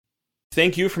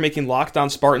Thank you for making Locked On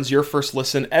Spartans your first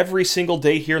listen every single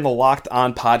day here in the Locked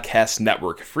On Podcast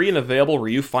Network. Free and available where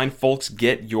you find folks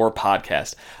get your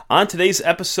podcast. On today's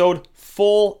episode,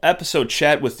 full episode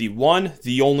chat with the one,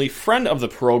 the only friend of the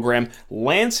program,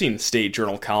 Lansing State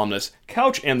Journal columnist,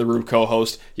 Couch and the Rube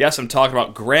co-host. Yes, I'm talking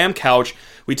about Graham Couch.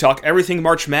 We talk everything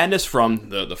March Madness from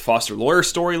the Foster Loyer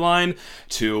storyline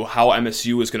to how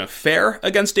MSU is going to fare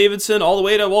against Davidson all the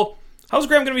way to, well, how's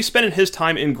Graham going to be spending his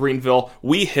time in Greenville?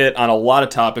 We hit on a lot of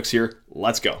topics here.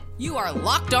 Let's go. You are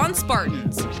Locked On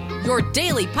Spartans, your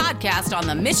daily podcast on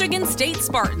the Michigan State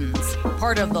Spartans,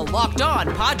 part of the Locked On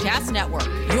Podcast Network,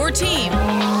 your team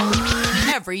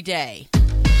every day.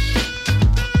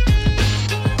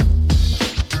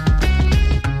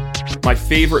 My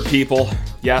favorite people,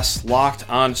 yes, Locked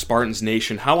On Spartans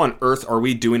Nation. How on earth are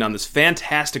we doing on this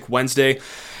fantastic Wednesday?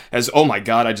 As, oh my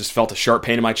God, I just felt a sharp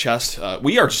pain in my chest.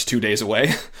 We are just 2 days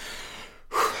away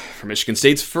from Michigan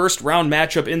State's first round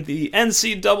matchup in the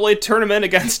NCAA tournament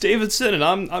against Davidson, and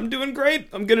I'm doing great.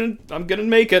 I'm gonna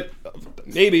make it.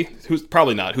 Maybe.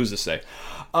 Probably not. Who's to say?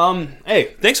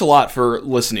 Hey, thanks a lot for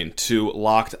listening to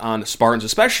Locked On Spartans,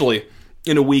 especially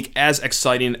in a week as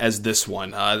exciting as this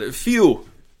one.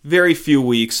 Very few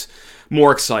weeks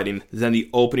more exciting than the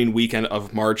opening weekend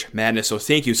of March Madness. So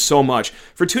thank you so much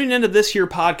for tuning into this here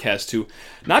podcast to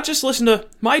not just listen to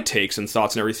my takes and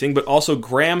thoughts and everything, but also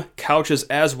Graham Couch's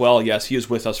as well. Yes, he is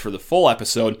with us for the full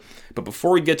episode. But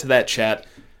before we get to that chat,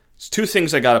 there's two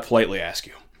things I gotta politely ask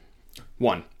you.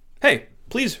 One, hey,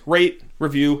 please rate,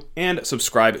 review, and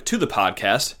subscribe to the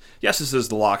podcast. Yes, this is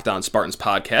the Locked On Spartans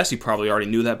podcast. You probably already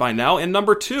knew that by now. And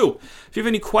number two, if you have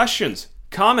any questions,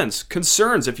 comments,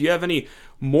 concerns, if you have any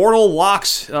mortal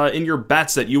locks in your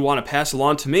bets that you want to pass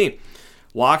along to me,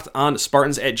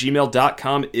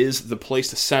 lockedonspartans@gmail.com is the place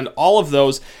to send all of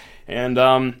those. And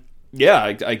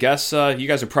I guess you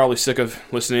guys are probably sick of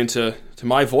listening to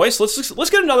my voice. Let's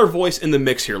get another voice in the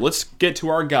mix here. Let's get to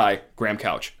our guy, Graham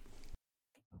Couch.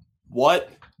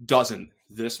 What doesn't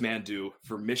this man do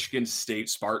for Michigan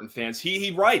State Spartan fans? He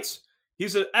writes.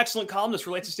 He's an excellent columnist for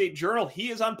Lansing State Journal.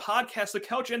 He is on podcasts, the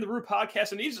Couch and the Rube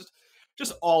podcast, and he's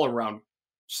just all around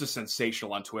just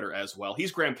sensational on Twitter as well. He's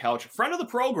Graham Couch, friend of the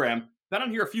program. Been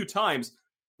on here a few times.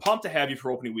 Pumped to have you for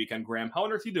opening weekend, Graham. How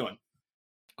on earth are you doing?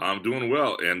 I'm doing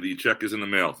well, and the check is in the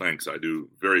mail. Thanks. I do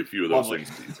very few of those things.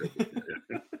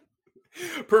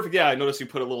 Perfect. Yeah, I noticed you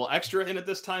put a little extra in it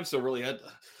this time, so really had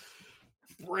to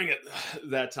bring it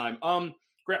that time.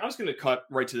 Grant, I'm just going to cut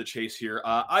right to the chase here.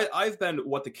 I've been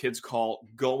what the kids call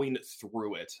going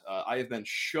through it. I have been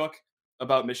shook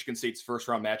about Michigan State's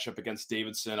first-round matchup against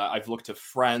Davidson. I've looked to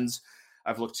friends.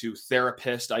 I've looked to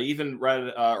therapists. I even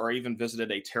read or even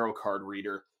visited a tarot card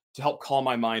reader to help calm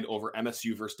my mind over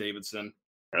MSU versus Davidson.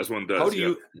 As one does.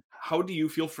 How do you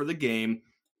feel for the game?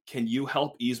 Can you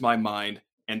help ease my mind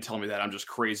and tell me that I'm just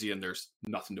crazy and there's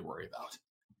nothing to worry about?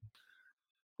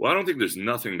 Well, I don't think there's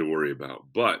nothing to worry about,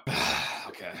 but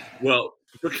okay. Well,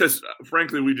 because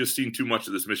frankly, we've just seen too much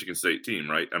of this Michigan State team,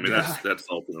 right? I mean, that's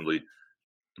ultimately.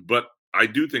 But I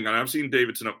do think, and I've seen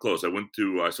Davidson up close. I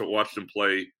watched him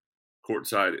play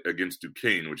courtside against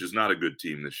Duquesne, which is not a good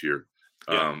team this year.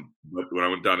 Yeah. But when I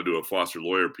went down to do a Foster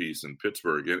Loyer piece in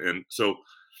Pittsburgh, and so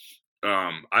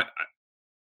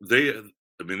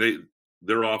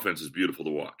their offense is beautiful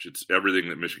to watch. It's everything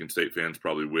that Michigan State fans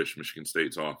probably wish Michigan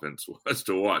State's offense was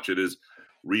to watch. It is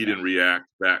read and react,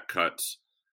 back cuts,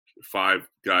 five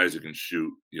guys who can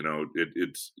shoot.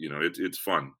 It's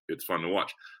fun. It's fun to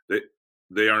watch.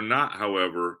 They are not,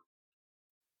 however,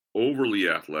 overly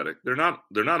athletic. They're not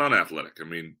unathletic. I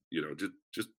mean, they're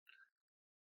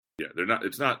not.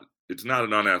 It's not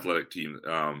an unathletic team.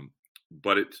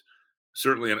 But it's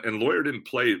certainly, and Loyer didn't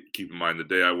play. Keep in mind the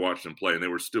day I watched them play, and they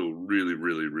were still really,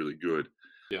 really, really good.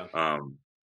 Yeah.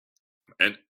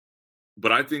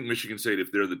 But I think Michigan State, if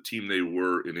they're the team they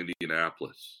were in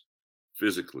Indianapolis,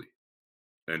 physically,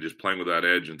 and just playing with that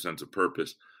edge and sense of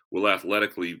purpose, will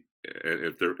athletically.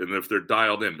 If they're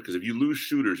dialed in, because if you lose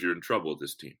shooters, you're in trouble with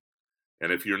this team.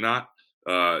 And if you're not,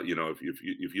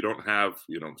 if you don't have,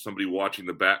 somebody watching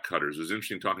the back cutters, it was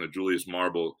interesting talking to Julius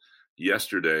Marble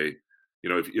yesterday.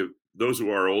 If those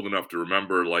who are old enough to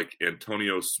remember, like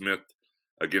Antonio Smith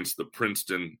against the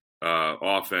Princeton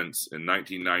offense in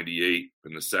 1998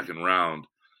 in the second round,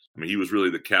 I mean, he was really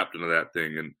the captain of that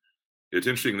thing. And it's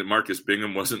interesting that Marcus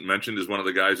Bingham wasn't mentioned as one of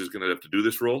the guys who's going to have to do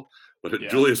this role, but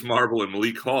Julius Marble and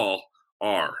Malik Hall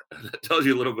are. That tells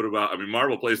you a little bit about. I mean,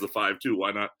 Marble plays the 5 too.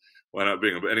 Why not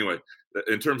Bingham? But anyway,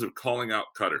 in terms of calling out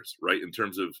cutters, right? In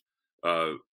terms of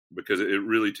because it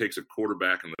really takes a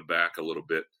quarterback in the back a little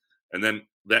bit, and then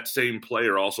that same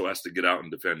player also has to get out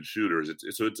and defend shooters.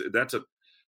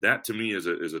 That to me is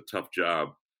a tough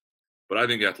job. But I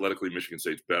think athletically, Michigan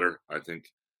State's better. I think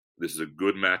this is a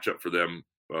good matchup for them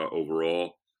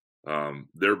overall.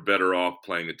 They're better off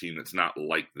playing a team that's not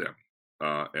like them.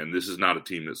 And this is not a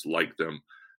team that's like them.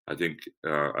 I think,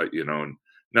 and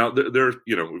now they're,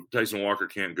 Tyson Walker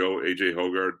can't go. AJ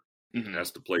Hoggard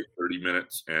has to play 30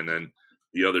 minutes. And then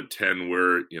the other 10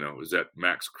 where, is that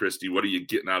Max Christie? What are you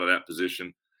getting out of that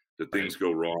position that things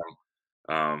go wrong?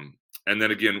 And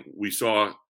then again, we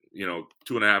saw,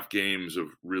 2.5 games of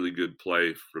really good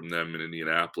play from them in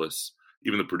Indianapolis.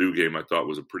 Even the Purdue game I thought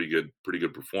was a pretty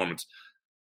good performance.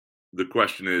 The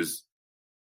question is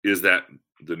that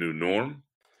the new norm?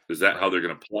 Is that how they're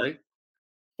going to play?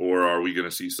 Or are we going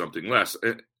to see something less?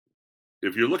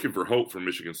 If you're looking for hope from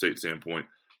Michigan State standpoint,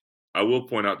 I will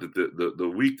point out that the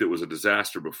week that was a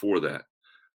disaster before that,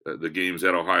 the games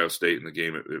at Ohio State and the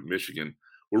game at Michigan,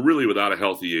 were really without a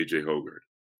healthy A.J. Hoggard.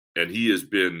 And he has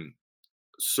been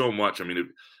so much,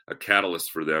 a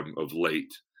catalyst for them of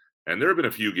late. And there have been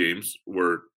a few games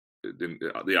where in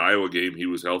the Iowa game, he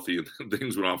was healthy and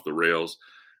things went off the rails.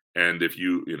 And if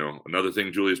another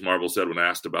thing Julius Marble said when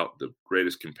asked about the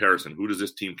greatest comparison, who does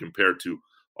this team compare to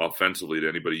offensively to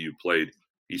anybody you played?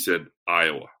 He said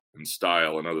Iowa and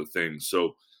style and other things.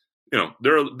 So,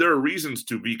 there are reasons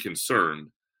to be concerned.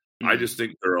 I just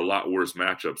think there are a lot worse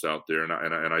matchups out there,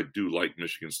 and I do like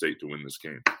Michigan State to win this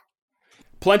game.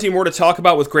 Plenty more to talk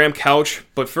about with Graham Couch,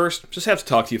 but first, just have to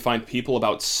talk to you fine people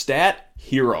about Stat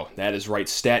Hero. That is right,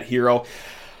 Stat Hero.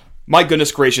 My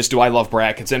goodness gracious, do I love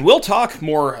brackets, and we'll talk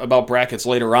more about brackets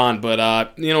later on,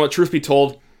 but truth be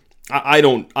told, I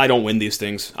don't win these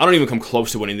things. I don't even come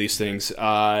close to winning these things,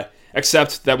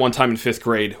 except that one time in 5th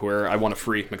grade where I won a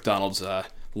free McDonald's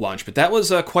lunch, but that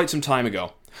was quite some time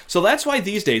ago. So that's why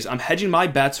these days I'm hedging my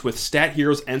bets with Stat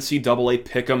Hero's NCAA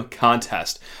Pick'em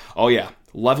contest. Oh yeah,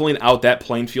 leveling out that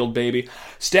playing field, baby.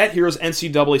 Stat Hero's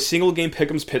NCAA single-game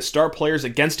pick'ems pit star players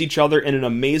against each other in an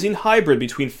amazing hybrid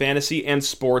between fantasy and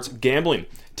sports gambling.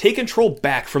 Take control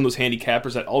back from those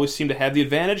handicappers that always seem to have the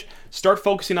advantage. Start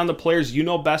focusing on the players you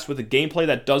know best with a gameplay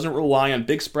that doesn't rely on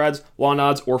big spreads, long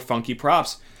odds, or funky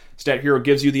props. Stat Hero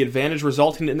gives you the advantage,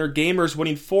 resulting in their gamers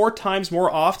winning 4 times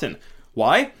more often.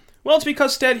 Why? Well, it's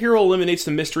because Stat Hero eliminates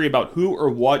the mystery about who or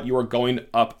what you are going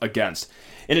up against.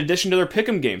 In addition to their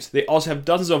pick'em games, they also have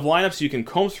dozens of lineups you can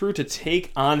comb through to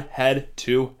take on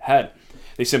head-to-head.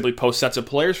 They simply post sets of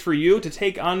players for you to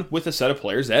take on with a set of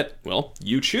players that, well,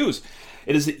 you choose.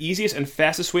 It is the easiest and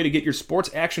fastest way to get your sports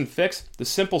action fix. The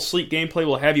simple, sleek gameplay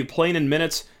will have you playing in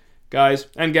minutes. Guys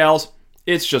and gals,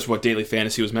 it's just what daily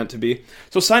fantasy was meant to be.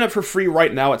 So sign up for free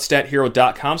right now at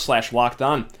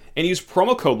stathero.com/lockedon and use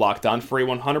promo code LOCKEDON for a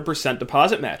 100%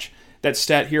 deposit match. That's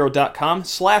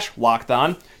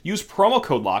stathero.com/lockedon. Use promo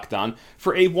code LOCKEDON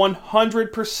for a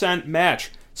 100%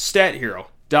 match.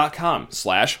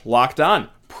 stathero.com/lockedon.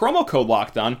 Promo code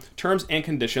LOCKEDON. Terms and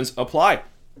conditions apply.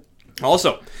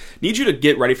 Also, need you to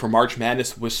get ready for March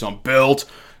Madness with some Built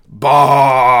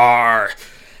Bar.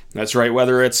 That's right,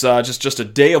 whether it's just a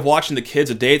day of watching the kids,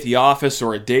 a day at the office,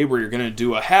 or a day where you're going to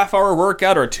do a half-hour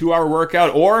workout or a 2-hour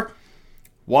workout, or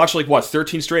watch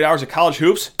 13 straight hours of college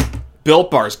hoops,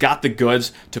 Built Bar's got the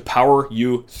goods to power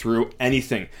you through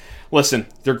anything. Listen,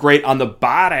 they're great on the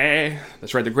body.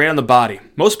 That's right, they're great on the body.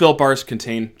 Most Built Bars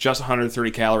contain just 130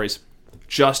 calories,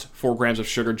 just 4 grams of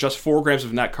sugar, just 4 grams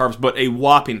of net carbs, but a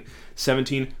whopping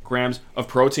 17 grams of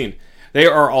protein. They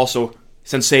are also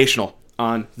sensational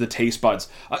on the taste buds.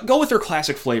 Go with their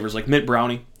classic flavors like mint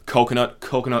brownie,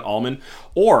 coconut almond,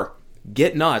 or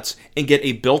get nuts and get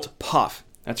a Built Puff.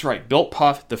 That's right, Built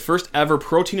Puff, the first ever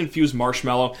protein-infused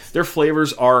marshmallow. Their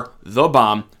flavors are the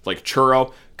bomb, like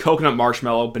churro, coconut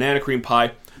marshmallow, banana cream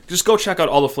pie. Just go check out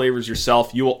all the flavors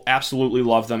yourself. You will absolutely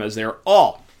love them as they're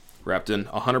all wrapped in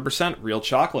 100% real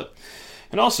chocolate.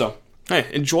 And also, hey,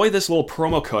 enjoy this little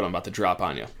promo code I'm about to drop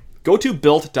on you. Go to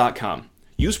Built.com.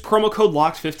 Use promo code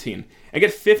LOCKED15 and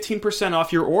get 15%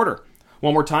 off your order.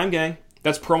 One more time, gang.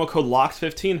 That's promo code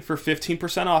LOCKED15 for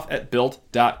 15% off at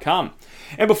Built.com.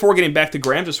 And before getting back to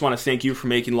Graham, just want to thank you for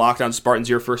making Locked On Spartans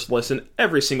your first listen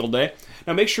every single day.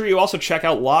 Now make sure you also check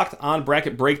out Locked On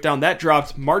Bracket Breakdown. That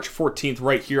dropped March 14th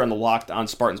right here on the Locked On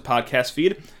Spartans podcast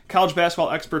feed. College basketball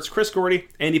experts Chris Gordy,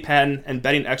 Andy Patton, and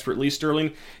betting expert Lee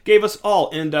Sterling gave us all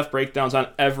in-depth breakdowns on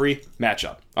every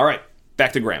matchup. All right,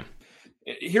 back to Graham.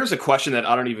 Here's a question that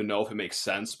I don't even know if it makes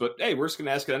sense, but hey, we're just going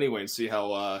to ask it anyway and see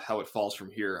how it falls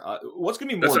from here. What's going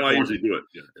to be more important? That's how I usually do it.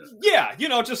 Yeah,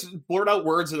 just blurt out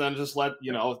words and then just let,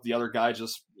 the other guy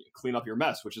just clean up your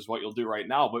mess, which is what you'll do right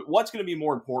now. But what's going to be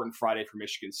more important Friday for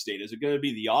Michigan State? Is it going to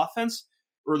be the offense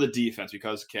or the defense?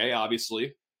 Because, okay,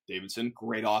 obviously, Davidson,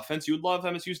 great offense. You would love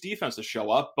MSU's defense to show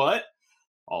up, but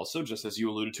also, just as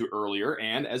you alluded to earlier,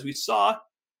 and as we saw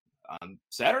on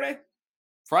Saturday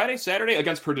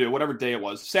against Purdue, whatever day it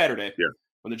was, Saturday,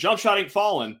 when the jump shot ain't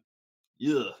falling,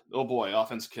 oh boy,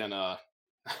 offense can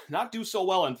not do so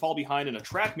well and fall behind in a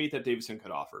track meet that Davidson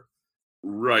could offer.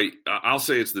 Right. I'll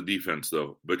say it's the defense,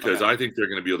 though, because I think they're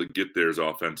going to be able to get theirs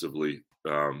offensively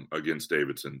against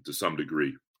Davidson to some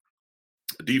degree.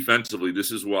 Defensively,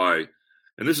 this is why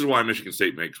Michigan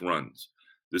State makes runs.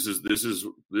 This is the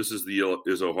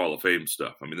Izzo Hall of Fame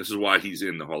stuff. I mean, this is why he's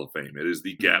in the Hall of Fame. It is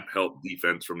the gap help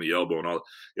defense from the elbow and all.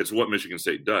 It's what Michigan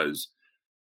State does.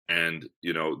 And,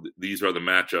 these are the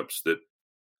matchups that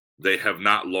they have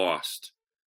not lost.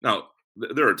 Now,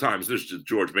 there are times, there's just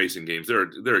George Mason games. There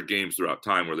are games throughout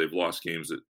time where they've lost games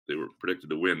that they were predicted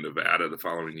to win, Nevada the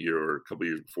following year or a couple of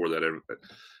years before that.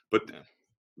 But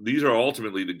these are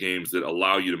ultimately the games that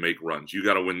allow you to make runs. You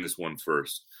got to win this one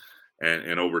first.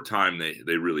 And over time,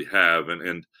 they really have.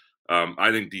 And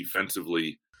I think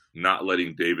defensively, not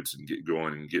letting Davidson get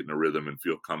going and get in a rhythm and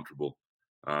feel comfortable.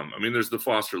 There's the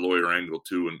Foster Loyer angle,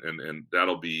 too, and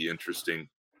that'll be interesting.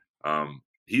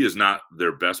 He is not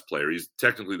their best player. He's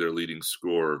technically their leading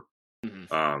scorer.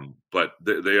 But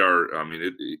they are,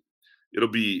 it'll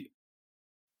be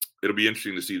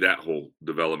interesting to see that whole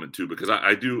development, too, because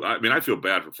I feel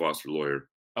bad for Foster Loyer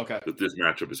that this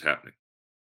matchup is happening.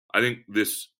 I think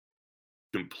this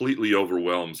completely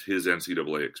overwhelms his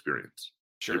NCAA experience.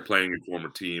 Sure. You're playing your former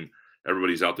team.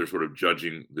 Everybody's out there sort of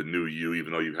judging the new you,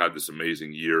 even though you've had this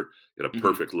amazing year at a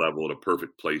perfect level, at a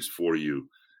perfect place for you.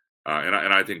 And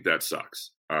I think that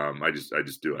sucks. I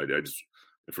just do. I just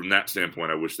from that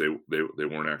standpoint, I wish they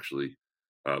weren't actually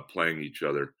playing each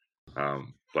other.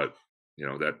 But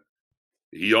that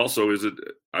he also is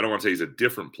I don't want to say he's a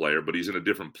different player, but he's in a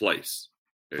different place.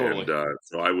 Totally. And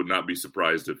so I would not be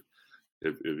surprised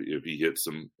if he hits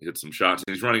some shots.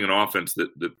 And he's running an offense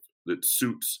that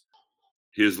suits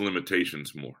his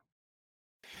limitations more.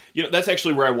 That's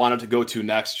actually where I wanted to go to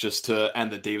next, just to end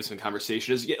the Davidson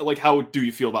conversation. Is like, how do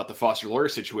you feel about the Foster Loyer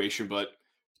situation? But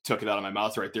took it out of my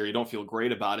mouth right there. You don't feel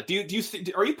great about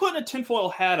it. Are you putting a tinfoil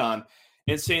hat on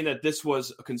and saying that this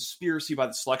was a conspiracy by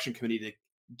the selection committee to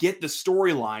get the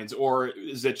storylines, or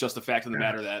is it just the fact of the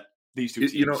matter that these two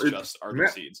teams just are the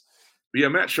seeds? Yeah,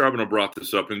 Matt Charbonneau brought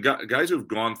this up, and guys who have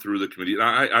gone through the committee,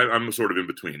 I'm sort of in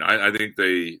between. I think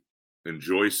they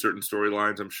enjoy certain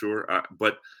storylines, I'm sure,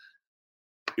 but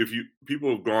if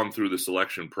people have gone through the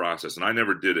selection process, and I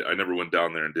never did it, I never went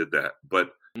down there and did that,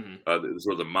 but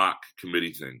sort of the mock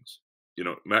committee things,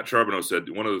 Matt Charbonneau said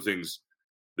one of the things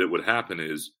that would happen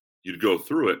is you'd go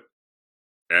through it,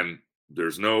 and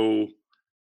there's no,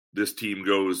 this team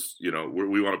goes,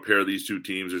 we want to pair these two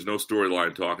teams. There's no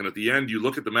storyline talk. And at the end, you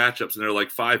look at the matchups, and there are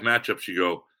like 5 matchups. You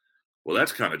go, well,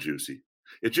 that's kind of juicy.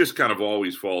 It just kind of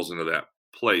always falls into that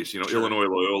place. Sure. Illinois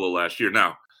Loyola last year.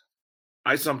 Now,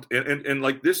 and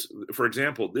like this, for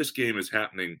example, this game is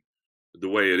happening the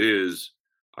way it is,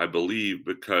 I believe,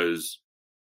 because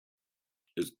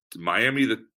is Miami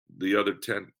the other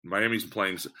 10? Miami's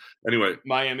playing anyway.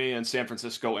 Miami and San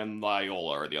Francisco and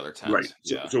Loyola are the other 10. Right.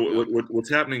 So what's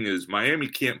happening is Miami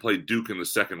can't play Duke in the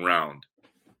second round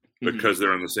because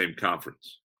they're in the same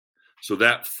conference. So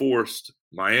that forced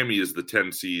Miami as the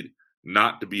 10 seed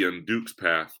not to be on Duke's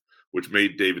path, which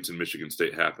made Davidson, Michigan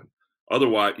State happen.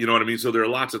 Otherwise, you know what I mean? So there are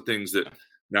lots of things that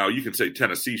now you can say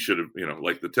Tennessee should have,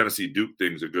 like the Tennessee Duke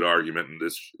thing's a good argument, and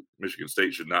this Michigan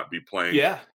State should not be playing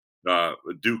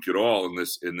Duke at all in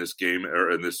this game,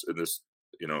 or in this in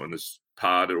this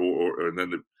pod, or and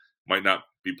then it might not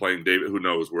be playing David. Who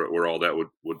knows where all that would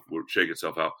shake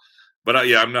itself out. But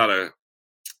I'm not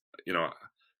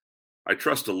I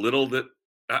trust a little that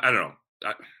I don't know.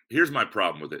 Here's my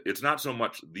problem with it. It's not so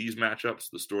much these matchups,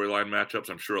 the storyline matchups.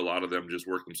 I'm sure a lot of them just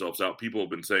work themselves out. People have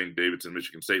been saying Davidson,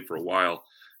 Michigan State for a while,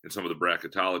 and some of the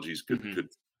bracketologies could.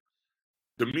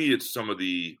 To me, it's some of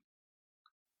the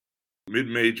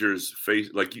mid-majors face,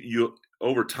 like you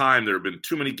over time. There have been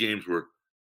too many games where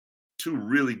two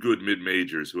really good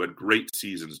mid-majors who had great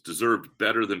seasons deserved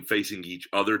better than facing each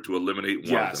other to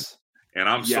eliminate one of them. And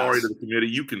I'm sorry to the committee.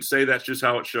 You can say that's just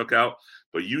how it shook out,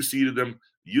 but you seeded them.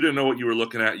 You didn't know what you were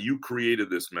looking at. You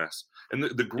created this mess. And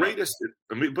the greatest,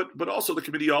 but also the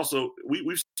committee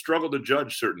we've struggled to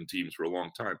judge certain teams for a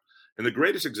long time. And the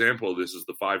greatest example of this is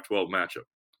the 5-12 matchup.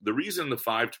 The reason the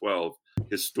 5-12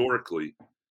 historically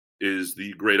is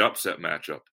the great upset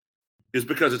matchup is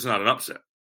because it's not an upset.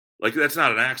 Like, that's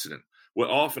not an accident.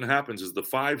 What often happens is the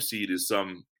 5 seed is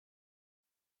some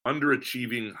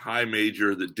underachieving high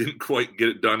major that didn't quite get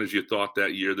it done as you thought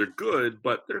that year. They're good,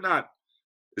 but they're not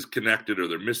as connected, or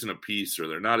they're missing a piece, or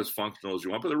they're not as functional as you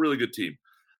want, but they're a really good team.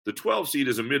 The 12 seed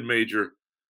is a mid-major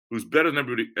who's better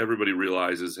than everybody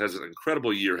realizes, has an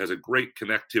incredible year, has a great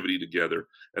connectivity together,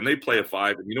 and they play a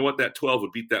 5. And you know what? That 12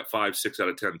 would beat that 5 6 out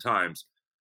of 10 times.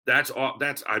 That's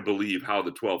I believe, how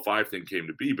the 12-5 thing came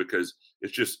to be, because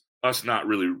it's just us not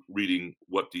really reading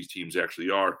what these teams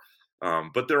actually are.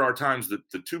 But there are times that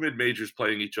the two mid-majors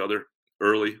playing each other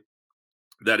early,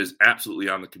 that is absolutely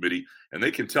on the committee, and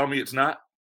they can tell me it's not.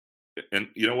 And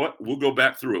you know what? We'll go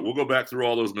back through it. We'll go back through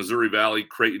all those Missouri Valley,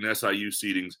 Creighton, SIU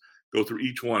seedings, go through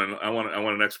each one, and I want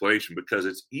an explanation, because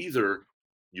it's either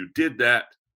you did that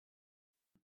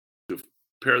to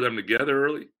pair them together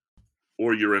early,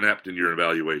 or you're inept in your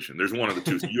evaluation. There's one of the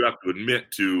two. So you have to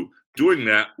admit to doing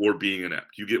that or being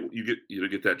inept. You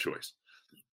get that choice.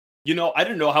 You know, I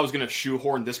didn't know how I was going to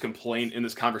shoehorn this complaint in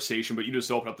this conversation, but you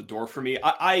just opened up the door for me.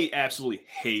 I absolutely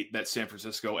hate that San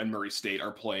Francisco and Murray State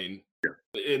are playing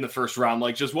in the first round.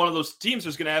 Like, just one of those teams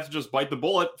is going to have to just bite the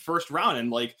bullet first round. And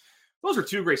like, those are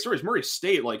two great stories. Murray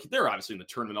State, like, they're obviously in the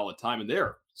tournament all the time, and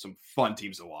they're some fun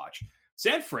teams to watch.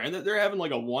 San Fran, they're having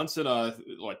like a once in a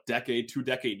decade,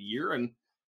 2-decade year, and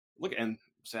look, and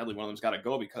sadly one of them's got to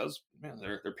go because, man,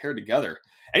 they're paired together.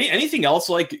 Anything else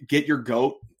like get your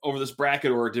goat over this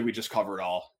bracket, or did we just cover it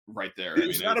all right there?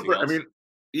 It's not a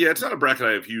bracket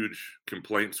I have huge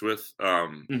complaints with.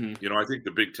 You know, I think the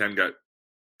Big Ten got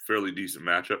fairly decent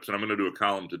matchups, and I'm going to do a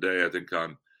column today.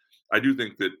 I do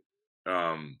think that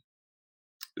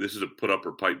this is a put up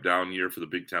or pipe down year for the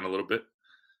Big Ten a little bit.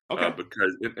 Okay.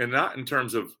 Because, and not in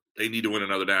terms of they need to win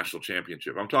another national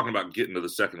championship. I'm talking about getting to the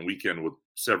second weekend with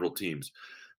several teams,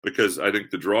 because I think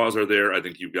the draws are there. I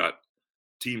think you've got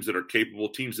teams that are capable,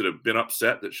 teams that have been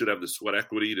upset, that should have the sweat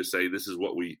equity to say, this is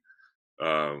what we,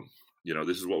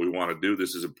 this is what we want to do.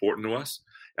 This is important to us.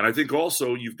 And I think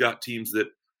also you've got teams that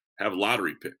have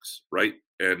lottery picks, right?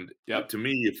 And to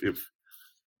me, if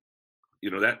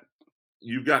you know that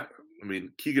you've got, I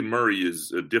mean, Keegan Murray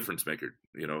is a difference maker.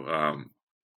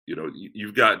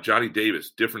 You've got Johnny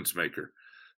Davis, difference maker.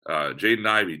 Jaden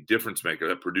Ivey, difference maker.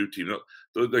 That Purdue team,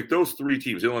 like those three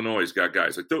teams. Illinois has got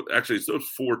guys like those. Actually, it's those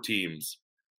four teams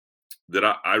that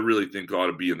I really think ought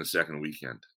to be in the second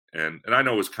weekend. And I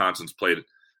know Wisconsin's played a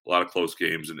lot of close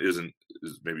games and is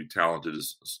maybe talented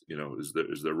as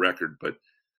is their record, but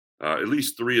at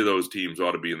least three of those teams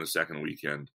ought to be in the second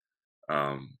weekend.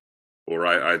 Or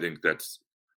I think that's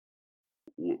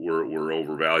we're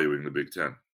overvaluing the Big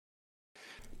Ten.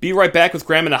 Be right back with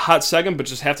Graham in a hot second, but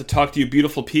just have to talk to you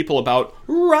beautiful people about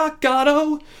Rock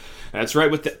Auto. That's right,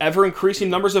 with the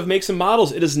ever-increasing numbers of makes and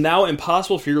models, it is now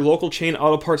impossible for your local chain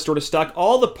auto parts store to stock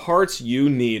all the parts you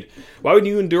need. Why would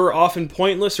you endure often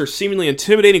pointless or seemingly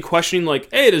intimidating questioning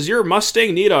like, hey, does your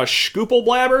Mustang need a Scoopel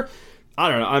blabber? I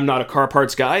don't know, I'm not a car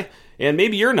parts guy, and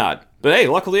maybe you're not. But hey,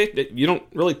 luckily, you don't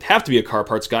really have to be a car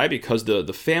parts guy, because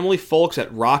the family folks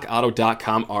at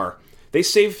rockauto.com are. They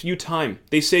save you time.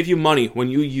 They save you money when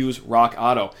you use Rock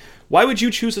Auto. Why would you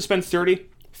choose to spend $30,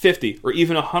 $50, or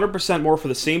even 100% more for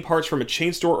the same parts from a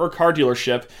chain store or car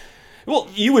dealership? Well,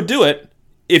 you would do it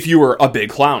if you were a big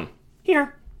clown.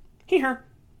 Here.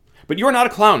 But you're not a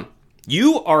clown.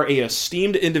 You are an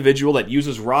esteemed individual that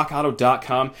uses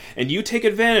rockauto.com, and you take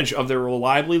advantage of their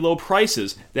reliably low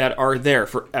prices that are there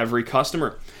for every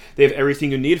customer. They have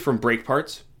everything you need, from brake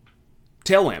parts,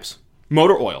 tail lamps,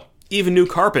 motor oil, even new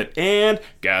carpet, and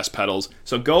gas pedals.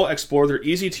 So go explore their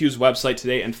easy-to-use website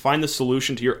today and find the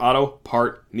solution to your auto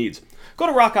part needs. Go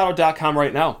to rockauto.com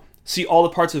right now. See all the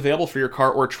parts available for your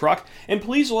car or truck, and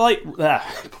please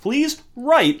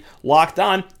write Locked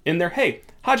On in their Hey,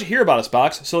 how'd you hear about us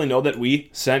box, so they know that we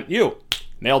sent you.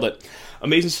 Nailed it.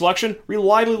 Amazing selection,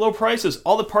 reliably low prices,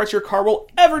 all the parts your car will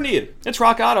ever need. It's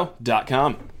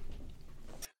rockauto.com.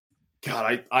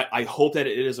 God, I hope that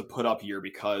it is a put-up year,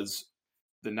 because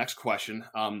the next question,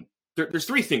 there's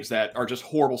three things that are just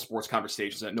horrible sports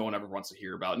conversations that no one ever wants to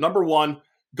hear about. Number one,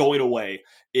 going away,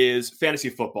 is fantasy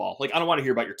football. Like, I don't want to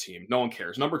hear about your team. No one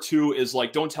cares. Number two is,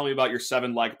 like, don't tell me about your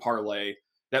 7-leg parlay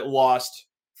that lost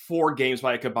 4 games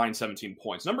by a combined 17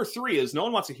 points. Number three is no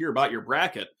one wants to hear about your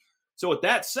bracket. So with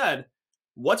that said,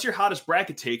 what's your hottest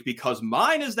bracket take? Because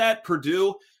mine is that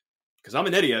Purdue, because I'm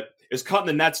an idiot, is cutting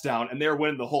the nets down and they're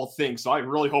winning the whole thing. So I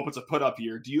really hope it's a put up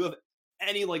year. Do you have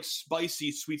any like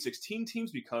spicy Sweet 16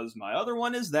 teams? Because my other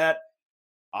one is that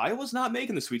Iowa's not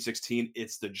making the Sweet 16.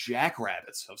 It's the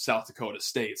Jackrabbits of South Dakota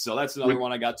State. So that's another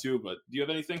one I got too. But do you have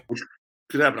anything?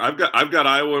 Could happen. I've got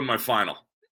Iowa in my final.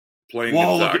 Playing.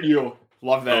 Whoa! Look at you.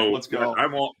 Love that. Let's go.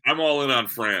 I'm all in on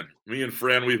Fran. Me and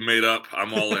Fran, we've made up.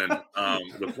 I'm all in.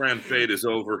 The Fran fade is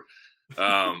over.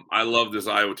 I love this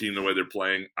Iowa team, the way they're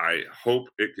playing. I hope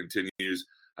it continues.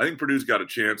 I think Purdue's got a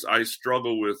chance. I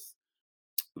struggle with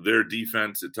their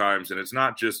defense at times, and it's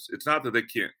not that they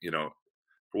can't,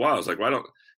 for a while. I was like, why don't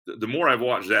the more I've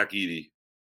watched Zach Edey,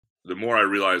 the more I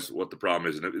realize what the problem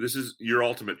is. And this is your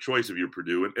ultimate choice if you're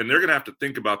Purdue. And they're going to have to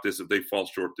think about this if they fall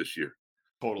short this year.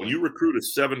 Totally. When you recruit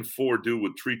a 7'4" dude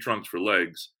with tree trunks for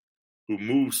legs who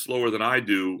moves slower than I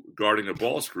do guarding a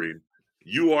ball screen,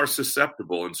 you are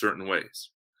susceptible in certain ways.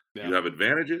 Yeah. You have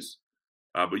advantages,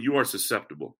 but you are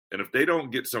susceptible. And if they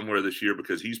don't get somewhere this year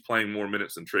because he's playing more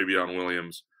minutes than Travion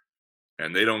Williams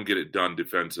and they don't get it done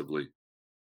defensively,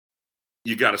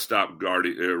 you got to stop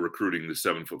recruiting the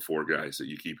 7'4" guys that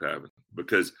you keep having,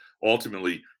 because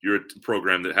ultimately you're a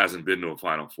program that hasn't been to a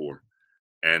Final Four,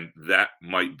 and that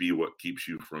might be what keeps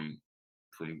you from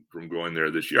going there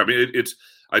this year. I mean,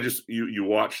 you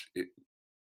watch.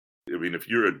 I mean, if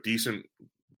you're a decent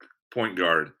point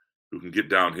guard who can get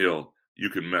downhill, you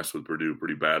can mess with Purdue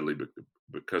pretty badly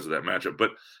because of that matchup.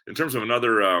 But in terms of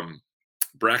another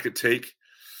bracket take,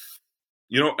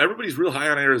 everybody's real high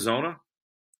on Arizona.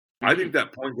 I think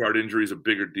that point guard injury is a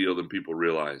bigger deal than people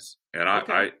realize, and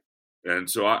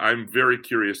I'm very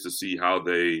curious to see how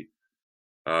they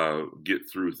get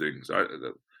through things.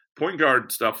 The point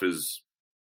guard stuff is,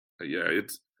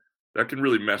 that can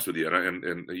really mess with you,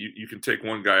 and you can take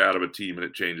one guy out of a team and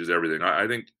it changes everything. I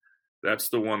think that's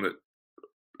the one that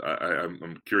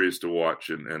I'm curious to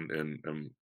watch, and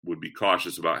would be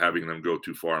cautious about having them go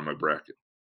too far in my bracket.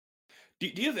 Do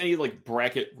you have any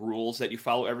bracket rules that you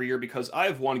follow every year? Because I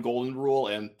have one golden rule,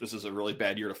 and this is a really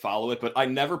bad year to follow it, but I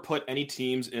never put any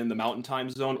teams in the Mountain Time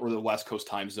Zone or the West Coast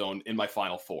Time Zone in my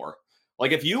Final Four.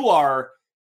 If you are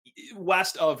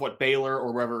west of Baylor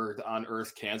or wherever on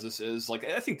earth Kansas is,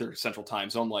 I think they're Central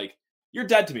Time Zone. You're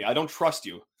dead to me. I don't trust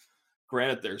you.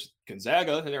 Granted, there's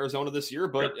Gonzaga in Arizona this year,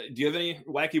 but do you have any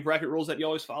wacky bracket rules that you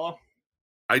always follow?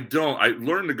 I don't. I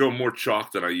learned to go more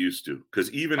chalk than I used to,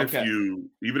 because even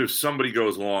if somebody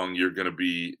goes long, you're going to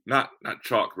be not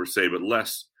chalk per se, but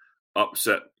less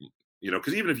upset.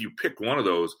 Because even if you pick one of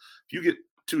those, if you get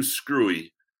too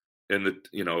screwy, and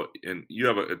you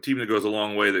have a team that goes a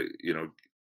long way, that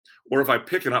or if I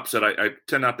pick an upset, I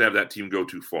tend not to have that team go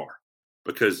too far,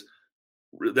 because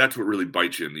that's what really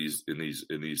bites you in these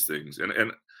things.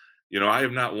 And I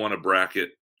have not won a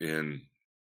bracket in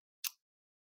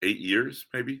 8 years,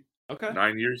 maybe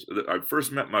 9 years. I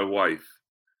first met my wife,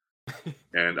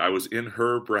 and I was in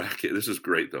her bracket. This is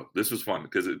great though. This was fun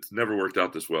because it's never worked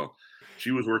out this well. She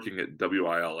was working at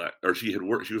WILX, or she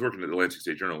was working at the Lansing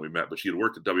State Journal when we met, but she had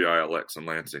worked at WILX in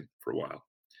Lansing for a while,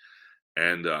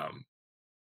 and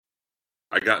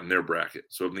I got in their bracket.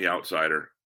 So I'm the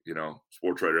outsider,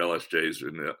 sports writer LSJ's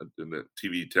in the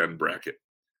TV 10 bracket.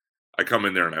 I come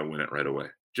in there and I win it right away.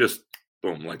 Just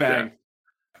boom, like bang.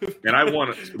 That. And I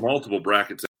won multiple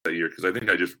brackets that year because I think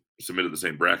I just submitted the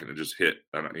same bracket and it just hit.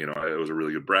 And, it was a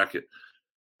really good bracket.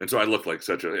 And so I looked like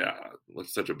such a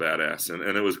badass.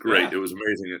 And it was great. Yeah. It was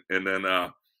amazing. And then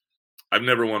I've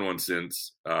never won one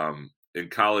since. In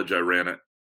college, I ran it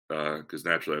because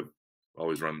naturally I've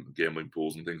always run gambling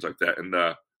pools and things like that. And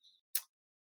the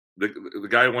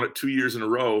guy who won it 2 years in a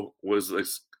row was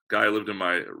this guy who lived in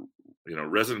my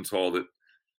residence hall that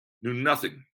knew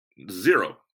nothing,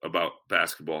 zero about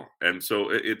basketball. And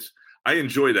so I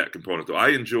enjoy that component though. I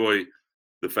enjoy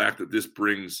the fact that this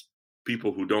brings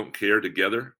people who don't care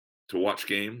together to watch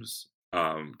games,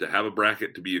 to have a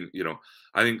bracket, to be in,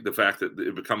 I think the fact that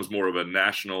it becomes more of a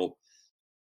national,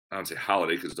 I don't say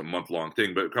holiday because it's a month-long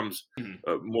thing, but it becomes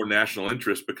more national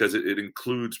interest because it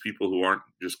includes people who aren't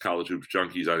just college hoops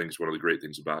junkies. I think it's one of the great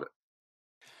things about it.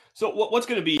 So what's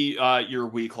going to be your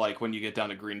week like when you get down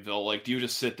to Greenville? Do you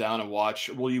just sit down and watch?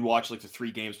 Will you watch the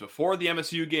 3 games before the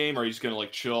MSU game? Or are you just going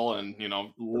to chill and,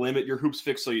 limit your hoops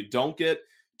fix so you don't get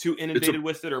too inundated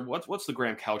with it? Or what's the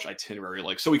Graham Couch itinerary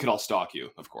like? So we can all stalk you,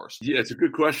 of course. Yeah, it's a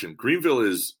good question. Greenville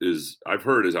is I've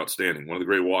heard is outstanding. One of the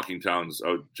great walking towns.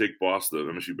 Jake Boss, the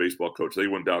MSU baseball coach, they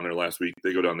went down there last week.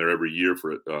 They go down there every year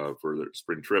for their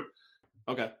spring trip.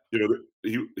 Okay.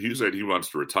 He said he wants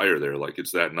to retire there.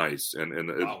 It's that nice. And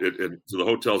wow. So the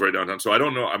hotel's right downtown. So I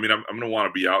don't know. I mean, I'm going to want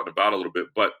to be out and about a little bit,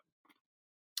 but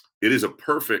it is a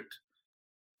perfect.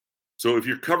 So if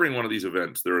you're covering one of these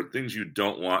events, there are things you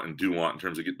don't want and do want in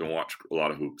terms of getting to watch a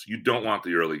lot of hoops. You don't want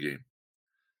the early game,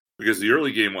 because the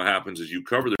early game, what happens is you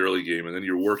cover the early game and then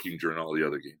you're working during all the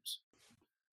other games.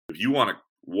 If you want to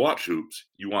watch hoops,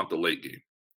 you want the late game.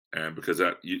 And because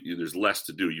there's less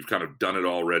to do, you've kind of done it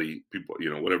already. People,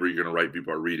 whatever you're going to write,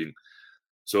 people are reading.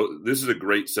 So this is a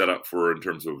great setup in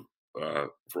terms of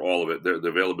for all of it. The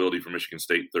availability for Michigan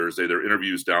State Thursday. There are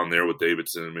interviews down there with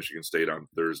Davidson and Michigan State on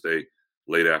Thursday,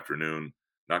 late afternoon.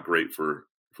 Not great for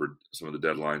some of the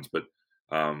deadlines, but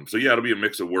So yeah, it'll be a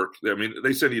mix of work. I mean,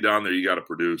 they send you down there, you got to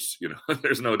produce.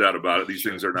 There's no doubt about it. These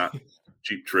things are not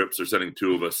cheap trips. They're sending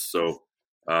two of us, so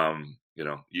you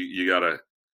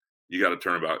gotta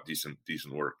turn about decent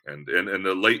work. And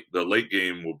the late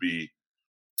game will be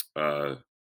the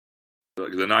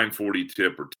 9:40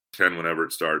 tip or 10 whenever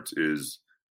it starts is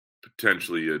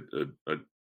potentially at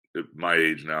my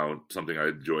age now something I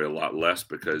enjoy a lot less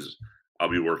because I'll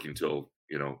be working till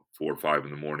 4 or 5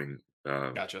 in the morning.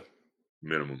 Gotcha.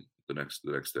 Minimum the next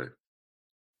day.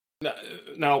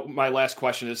 Now, my last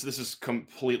question is, this is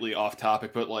completely off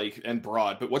topic, but and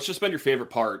broad, but what's just been your favorite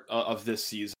part of this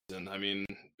season? I mean,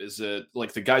 is it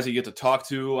like the guys that you get to talk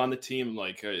to on the team?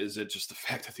 Is it just the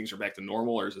fact that things are back to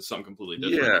normal, or is it something completely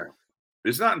different? Yeah,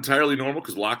 it's not entirely normal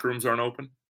because locker rooms aren't open,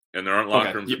 and there aren't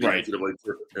locker rooms at the NCAA,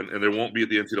 and there won't be at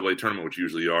the NCAA tournament, which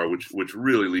usually are, which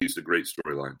really leads to great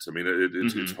storylines. I mean,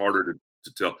 it's harder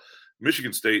to tell.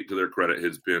 Michigan State, to their credit,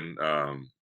 has been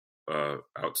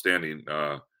outstanding.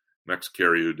 Max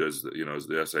Carey, who does is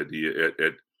the SID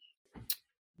at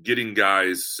getting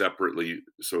guys separately,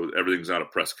 so everything's not a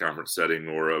press conference setting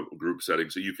or a group setting,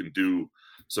 so you can do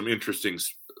some interesting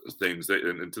things.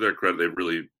 And to their credit, they've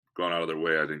really gone out of their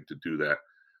way, I think, to do that.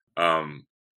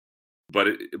 But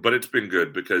it's been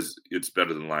good because it's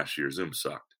better than last year. Zoom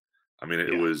sucked. I mean,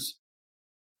 it was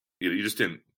you just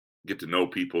didn't get to know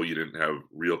people. You didn't have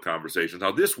real conversations.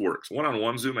 Now this works.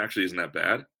 One-on-one Zoom actually isn't that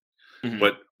bad,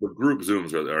 but the group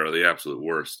Zooms are the absolute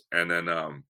worst. And then,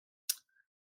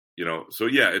 so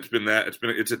yeah,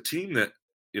 it's a team that,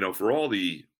 for all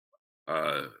the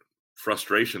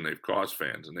frustration they've caused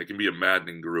fans, and they can be a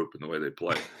maddening group in the way they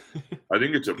play. I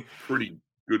think it's a pretty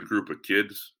good group of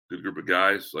kids, good group of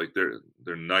guys. Like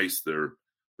they're nice, they're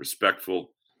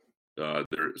respectful.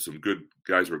 There's some good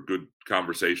guys who are good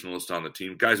conversationalists on the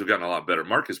team. Guys who've gotten a lot better.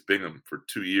 Marcus Bingham for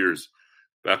 2 years,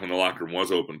 back when the locker room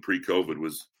was open pre-COVID,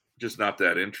 was just not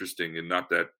that interesting and not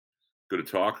that good a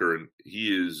talker. And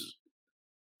he is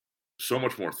so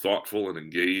much more thoughtful and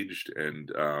engaged.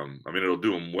 And it'll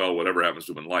do him well, whatever happens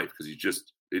to him in life, because he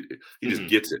just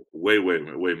gets it way, way,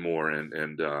 way more.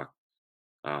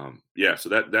 So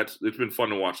that's it's been fun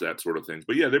to watch that sort of things.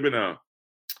 But yeah, they've been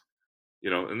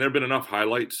and there have been enough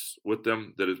highlights with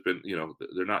them that it's been,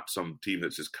 they're not some team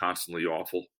that's just constantly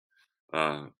awful.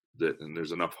 And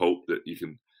there's enough hope that you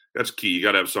can. That's key. You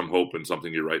got to have some hope in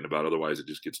something you're writing about. Otherwise, it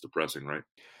just gets depressing, right?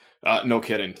 No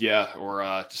kidding. Yeah. Or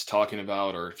just talking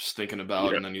about or just thinking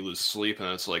about, and then you lose sleep. And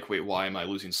it's like, wait, why am I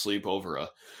losing sleep over a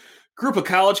group of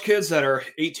college kids that are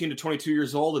 18 to 22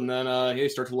 years old? And then you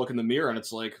start to look in the mirror and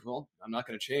it's like, well, I'm not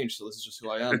going to change. So this is just who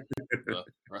I am the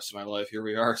rest of my life. Here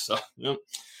we are. So,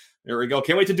 there we go.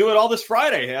 Can't wait to do it all this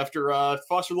Friday after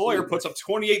Foster Lawyer puts up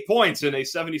 28 points in a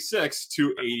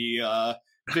 76-80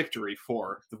 victory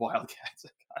for the Wildcats.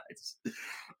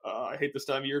 I hate this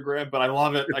time of year, Graham, but I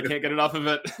love it. I can't get enough of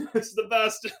it. It's the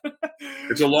best.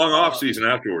 It's a long off season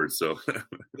afterwards, so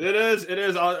it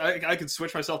is. I can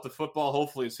switch myself to football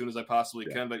hopefully as soon as I possibly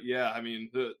can. But yeah, I mean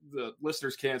the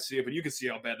listeners can't see it, but you can see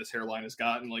how bad this hairline has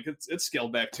gotten. Like it's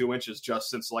scaled back 2 inches just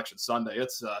since Selection Sunday.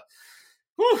 It's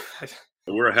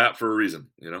wear a hat for a reason,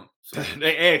 So.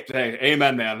 Hey,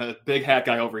 amen, man. A big hat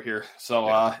guy over here.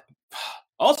 So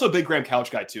also a big Graham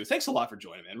Couch guy too. Thanks a lot for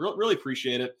joining, man. Really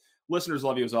appreciate it. Listeners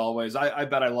love you as always. I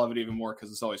bet I love it even more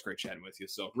because it's always great chatting with you.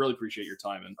 So really appreciate your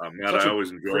time. And Matt, I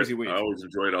always enjoy it. I always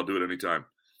enjoy it. I'll do it anytime.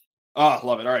 Oh,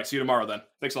 love it. All right. See you tomorrow then.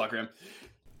 Thanks a lot, Graham.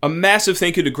 A massive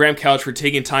thank you to Graham Couch for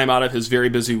taking time out of his very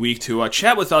busy week to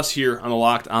chat with us here on the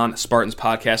Locked On Spartans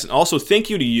podcast. And also thank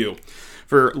you to you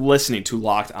for listening to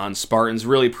Locked On Spartans.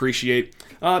 Really appreciate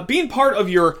being part of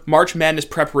your March Madness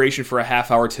preparation for a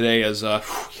half hour today as,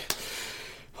 like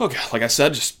I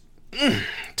said, just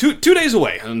two days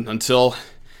away until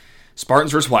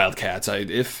Spartans versus Wildcats.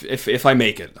 If I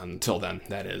make it until then,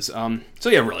 that is. So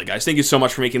yeah, really, guys, thank you so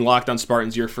much for making Locked On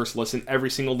Spartans your first listen every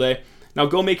single day. Now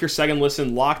go make your second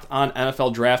listen Locked On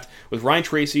NFL Draft with Ryan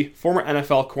Tracy, former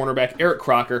NFL cornerback Eric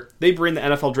Crocker. They bring the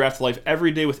NFL Draft to life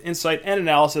every day with insight and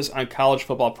analysis on college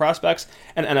football prospects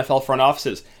and NFL front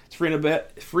offices. It's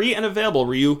free and available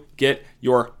where you get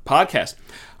your podcast.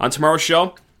 On tomorrow's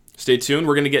show, stay tuned.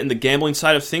 We're going to get in the gambling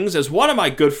side of things as one of my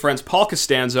good friends, Paul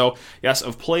Costanzo,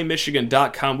 of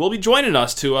PlayMichigan.com, will be joining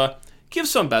us to give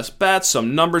some best bets,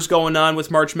 some numbers going on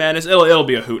with March Madness. It'll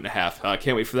be a hoot and a half.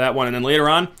 Can't wait for that one. And then later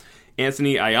on,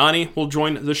 Anthony Ianni will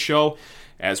join the show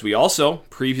as we also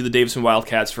preview the Davidson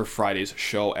Wildcats for Friday's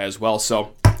show as well.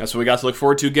 So that's what we got to look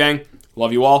forward to, gang.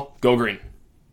 Love you all. Go Green.